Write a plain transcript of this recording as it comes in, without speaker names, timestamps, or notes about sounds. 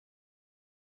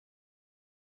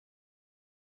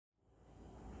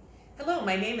Hello,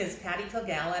 my name is Patty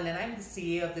Kilgallen and I'm the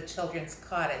CEO of the Children's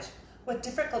Cottage. What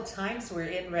difficult times we're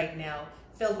in right now,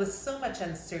 filled with so much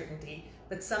uncertainty,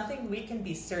 but something we can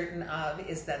be certain of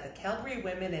is that the Calgary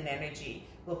Women in Energy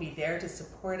will be there to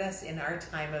support us in our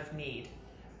time of need.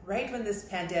 Right when this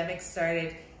pandemic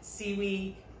started,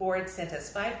 CWE board sent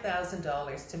us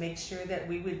 $5,000 to make sure that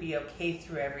we would be okay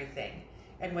through everything.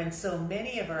 And when so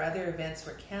many of our other events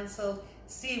were canceled,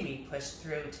 CWE pushed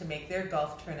through to make their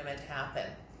golf tournament happen.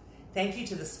 Thank you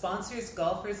to the sponsors,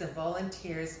 golfers, and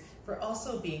volunteers for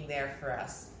also being there for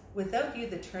us. Without you,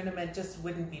 the tournament just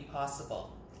wouldn't be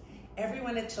possible.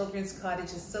 Everyone at Children's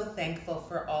Cottage is so thankful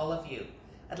for all of you.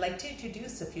 I'd like to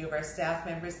introduce a few of our staff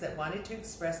members that wanted to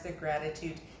express their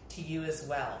gratitude to you as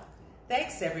well.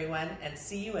 Thanks everyone, and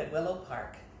see you at Willow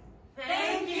Park.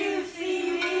 Thank you,